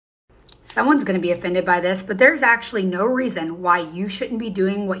Someone's going to be offended by this, but there's actually no reason why you shouldn't be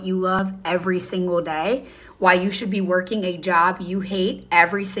doing what you love every single day, why you should be working a job you hate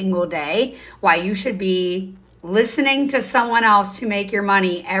every single day, why you should be listening to someone else to make your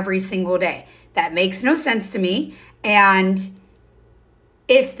money every single day. That makes no sense to me. And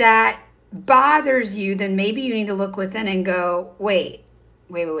if that bothers you, then maybe you need to look within and go, wait.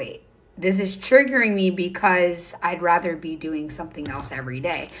 This is triggering me because I'd rather be doing something else every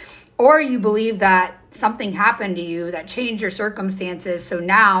day. Or you believe that something happened to you that changed your circumstances, so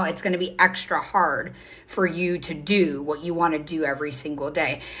now it's going to be extra hard for you to do what you want to do every single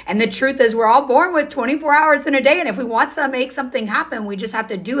day. And the truth is, we're all born with 24 hours in a day, and if we want to make something happen, we just have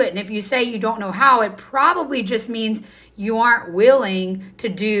to do it. And if you say you don't know how, it probably just means you aren't willing to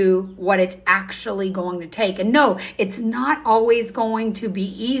do what it's actually going to take. And no, it's not always going to be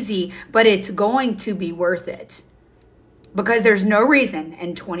easy, but it's going to be worth it. Because there's no reason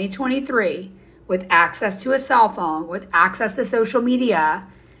in 2023, with access to a cell phone, with access to social media,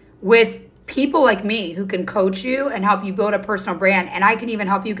 with people like me who can coach you and help you build a personal brand, and I can even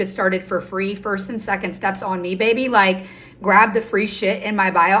help you get started for free, first and second steps on me, baby. Like, grab the free shit in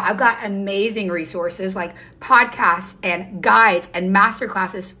my bio. I've got amazing resources like podcasts and guides and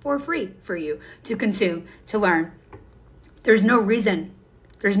masterclasses for free for you to consume, to learn. There's no reason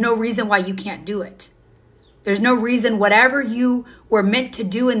why you can't do it. There's no reason whatever you were meant to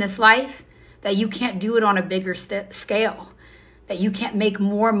do in this life that you can't do it on a bigger scale, that you can't make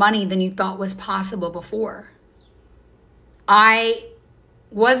more money than you thought was possible before. I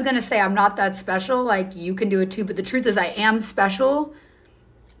was going to say I'm not that special, like you can do it too, but the truth is I am special.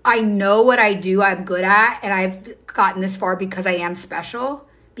 I know what I do, I'm good at, and I've gotten this far because I am special,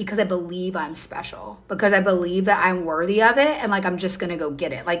 because I believe I'm special, because I believe that I'm worthy of it, and like I'm just going to go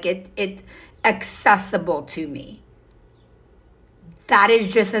get it. Like it's accessible to me. That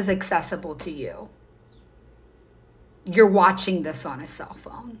is just as accessible to you. You're watching this on a cell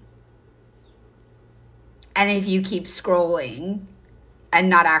phone. And if you keep scrolling and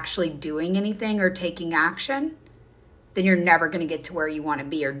not actually doing anything or taking action, then you're never going to get to where you want to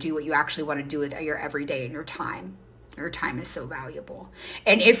be or do what you actually want to do with your everyday and your time. Your time is so valuable.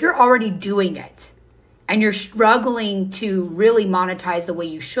 And if you're already doing it and you're struggling to really monetize the way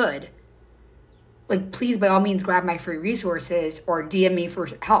you should, like, please, by all means, grab my free resources or DM me for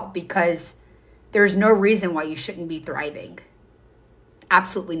help, because there's no reason why you shouldn't be thriving.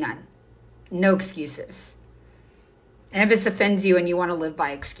 Absolutely none. No excuses. And if this offends you and you want to live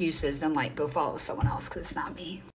by excuses, then like go follow someone else, because it's not me.